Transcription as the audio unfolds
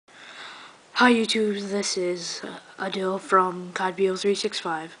Hi YouTube, this is Adil from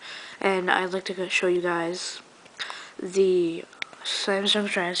CodBO365, and I'd like to show you guys the Samsung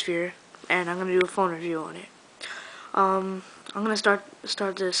Stratosphere, and I'm gonna do a phone review on it. I'm gonna start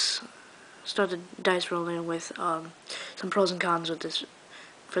the dice rolling with some pros and cons with this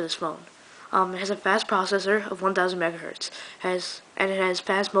for this phone. It has a fast processor of 1000 megahertz, and it has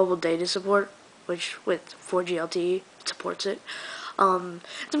fast mobile data support, which with 4G LTE supports it.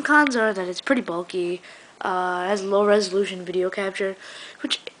 Some cons are that it's pretty bulky, has low resolution video capture,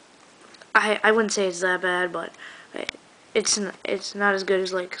 which I wouldn't say it's that bad, but it's not as good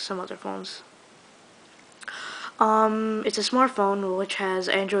as like some other phones. It's a smartphone which has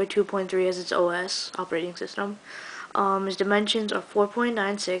Android 2.3 as its OS operating system. Its dimensions are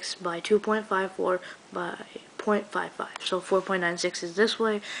 4.96 by 2.54 by 0.55. So 4.96 is this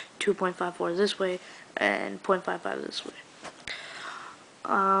way, 2.54 this way, and 0.55 this way.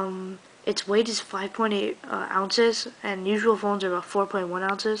 Its weight is 5.8 ounces, and usual phones are about 4.1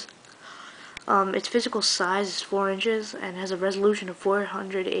 ounces. Its physical size is 4 inches and has a resolution of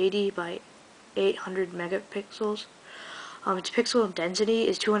 480 by 800 megapixels. Its pixel density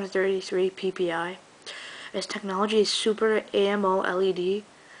is 233 ppi. Its technology is Super AMO LED,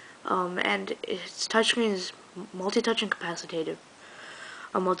 and its touchscreen is multi-touch and capacitive.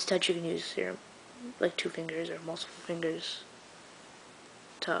 Multi-touch, you can use your like 2 fingers or multiple fingers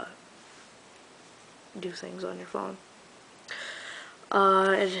to do things on your phone.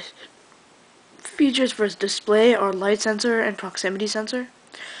 It features for its display are light sensor and proximity sensor,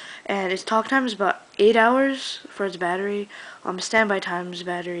 and its talk time is about 8 hours for its battery. Standby time's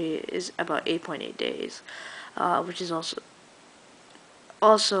battery is about 8.8 days, which is also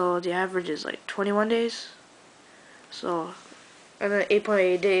the average is like 21 days. So, and then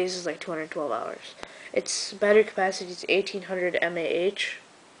 8.8 days is like 212 hours. Its battery capacity is 1800 mAh.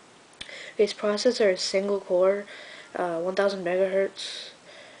 Its processor is single core, 1000 megahertz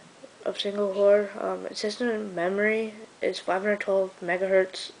of single core. Its system memory is 512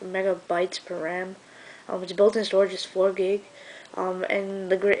 megabytes per RAM. Its built-in storage is 4 gig.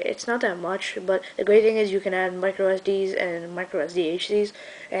 And it's not that much, but the great thing is you can add micro SDs and micro SDHCs,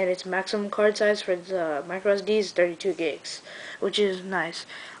 and its maximum card size for the micro SD is 32 gigs, which is nice.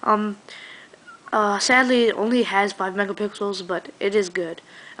 Sadly, it only has 5 megapixels, but it is good.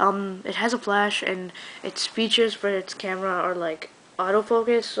 It has a flash, and its features for its camera are like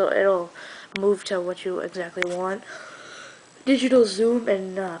autofocus, so it'll move to what you exactly want. Digital zoom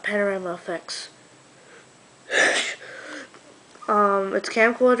and panorama effects. Its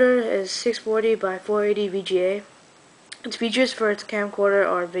camcorder is 640 by 480 VGA. Its features for its camcorder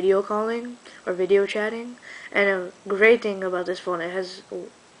are video calling or video chatting, and a great thing about this phone, it has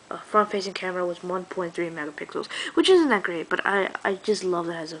a front-facing camera with 1.3 megapixels, which isn't that great, but I just love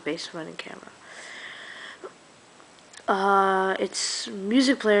that it has a face-fronting camera. Its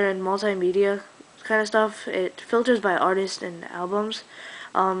music player and multimedia kind of stuff, it filters by artist and albums.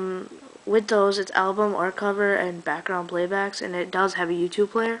 With those, it's album, art cover, and background playbacks, and it does have a YouTube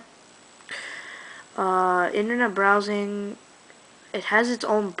player. Internet browsing, it has its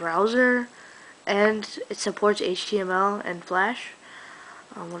own browser, and it supports HTML and Flash.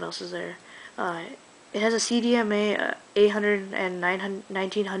 What else is there? It has a CDMA 800 and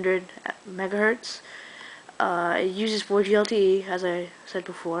 1900 megahertz. It uses 4G LTE, as I said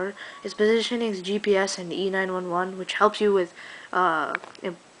before. Its positioning is GPS and E911, which helps you with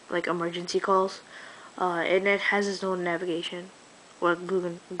like emergency calls. And it has its own navigation, or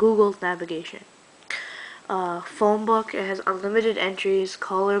Google navigation. Phone book, it has unlimited entries,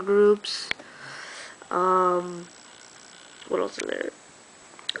 caller groups. What else is there?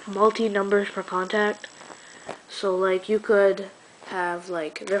 Multi numbers per contact. So like you could have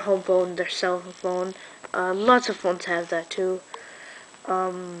like their home phone, their cell phone. Lots of phones have that too.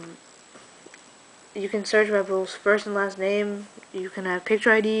 You can search by people's first and last name. You can have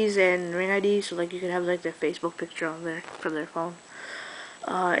picture IDs and ring IDs, so like you could have like their Facebook picture on there for their phone.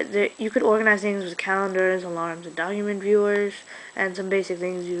 You could organize things with calendars, alarms, and document viewers, and some basic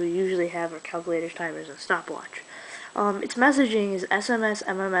things you usually have are calculators, timers, and stopwatch. Its messaging is SMS,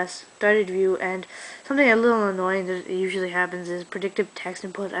 MMS, threaded view, and something a little annoying that usually happens is predictive text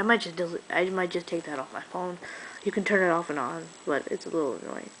input. I might just take that off my phone. You can turn it off and on, but it's a little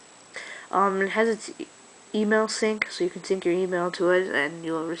annoying. It has its email sync, so you can sync your email to it, and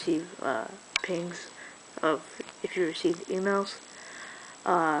you'll receive pings of if you receive emails.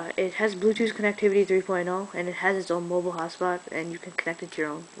 It has Bluetooth connectivity 3.0, and it has its own mobile hotspot, and you can connect it to your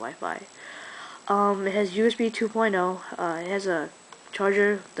own Wi-Fi. It has USB 2.0. It has a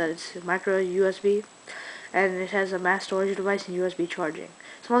charger that is micro USB, and it has a mass storage device and USB charging.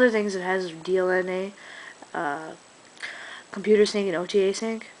 Some other things it has DLNA, computer sync, and OTA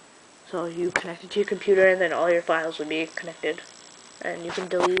sync. So you connect it to your computer, and then all your files will be connected, and you can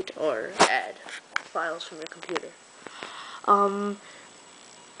delete or add files from your computer. Um,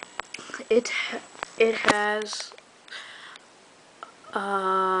 it it has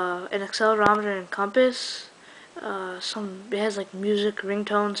an accelerometer and compass. It has like music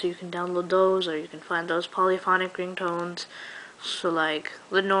ringtones, so you can download those, or you can find those polyphonic ringtones. So like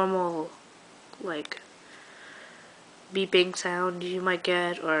the normal like beeping sound you might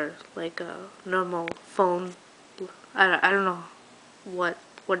get, or like a normal phone. I don't know what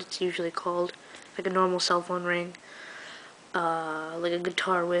it's usually called, like a normal cell phone ring, like a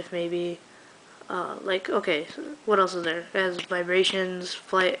guitar whiff maybe. Like, okay, so what else is there? It has vibrations,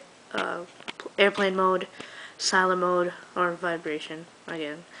 flight, airplane mode, silent mode, or vibration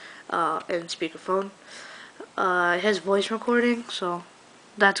again, and speakerphone. It has voice recording, so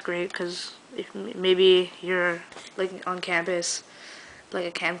that's great because if maybe you're like on campus, like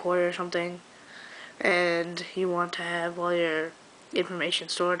a camcorder or something, and you want to have all your information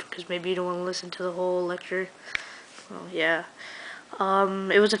stored because maybe you don't want to listen to the whole lecture. Well, yeah.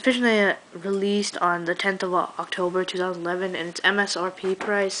 It was officially released on the 10th of October 2011, and its MSRP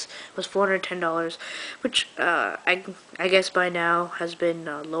price was $410, which I guess by now has been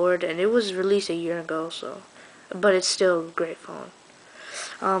lowered, and it was released a year ago, so, but it's still a great phone.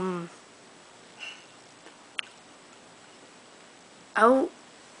 Um, I,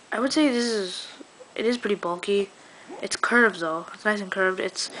 I would say it is pretty bulky. It's curved though. It's nice and curved.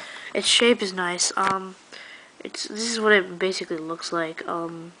 Its shape is nice. This is what it basically looks like.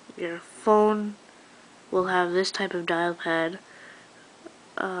 Your phone will have this type of dial pad.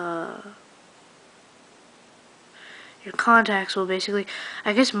 Your contacts will basically,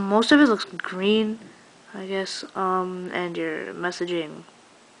 I guess most of it looks green, I guess, and your messaging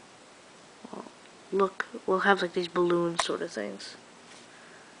will have like these balloon sort of things.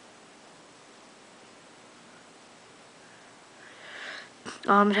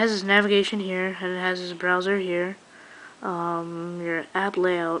 It has its navigation here, and it has its browser here. Your app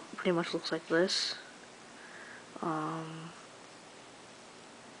layout pretty much looks like this. You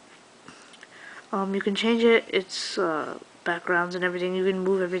can change its backgrounds and everything. You can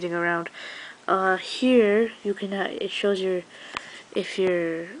move everything around. Here you can it shows if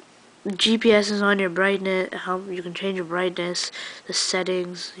your GPS is on, your brightness, how you can change your brightness, the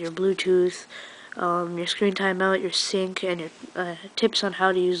settings, your Bluetooth, your screen timeout, your sync, and your tips on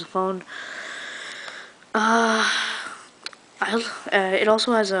how to use the phone. It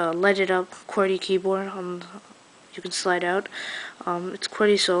also has a lighted up QWERTY keyboard you can slide out. It's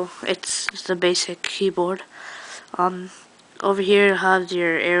QWERTY, so it's the basic keyboard. Over here you have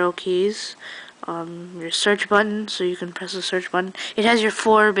your arrow keys, your search button, so you can press the search button. It has your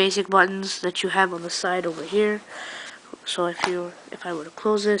 4 basic buttons that you have on the side over here. So if I were to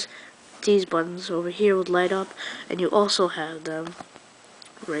close this, these buttons over here would light up, and you also have them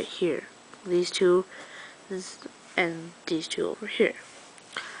right here. These two, and these two over here.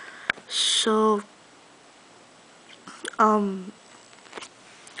 So, the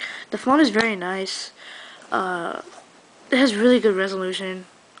phone is very nice. It has really good resolution.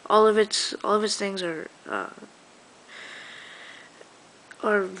 All of its things are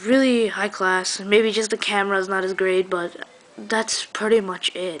really high class. Maybe just the camera is not as great, but that's pretty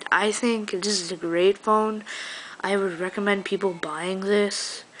much it. I think this is a great phone. I would recommend people buying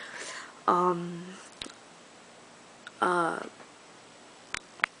this. I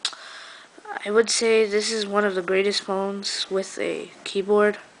would say this is one of the greatest phones with a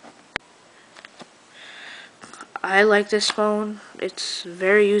keyboard. I like this phone. It's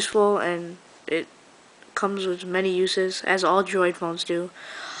very useful, and it comes with many uses, as all Droid phones do.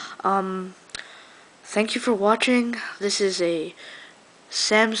 Thank you for watching. This is a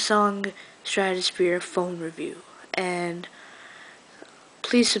Samsung Stratosphere phone review, and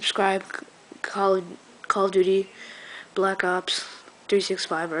please subscribe. Call of Duty, Black Ops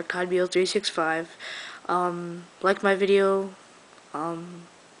 365 or COD 365. Like my video,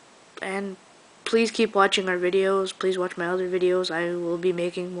 and please keep watching our videos. Please watch my other videos. I will be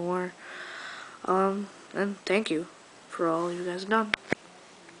making more. And thank you for all you guys have done.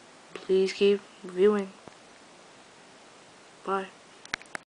 Please keep viewing. Bye.